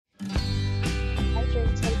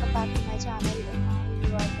channel and now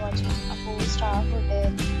you are watching a 4-star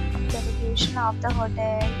hotel. The location of the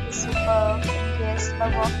hotel is superb and guests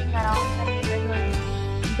love walking around the neighborhood.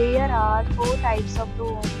 There are 4 types of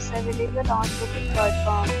rooms available on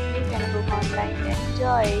booking.com. You can book online and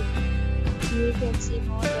enjoy it. You can see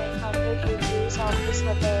more than 100 reviews of this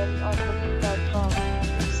hotel on booking.com.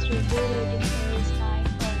 Its review rating is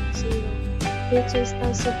 9.0, which is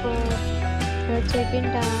the superb. The check-in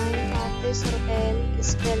time of this hotel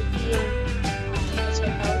is 12 p.m. and the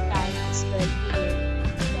check-out time is 12 p.m.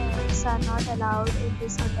 Pets are not allowed in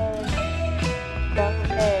this hotel. The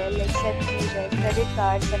hotel accepts major credit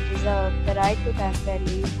cards and reserves the right to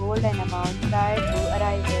temporarily hold an amount prior to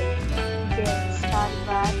arrival. Guests are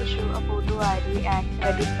required to show a photo ID and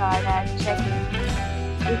credit card at check-in.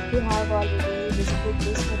 If you have already visited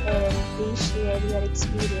this hotel, please share your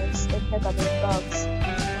experience in the comment box.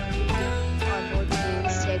 For more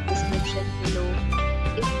details, check description below.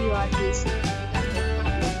 If you are facing any kind of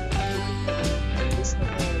problem in this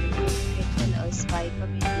hotel, you can tell us by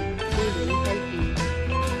commenting. We will help you.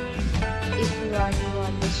 If you are new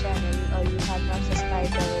on this channel,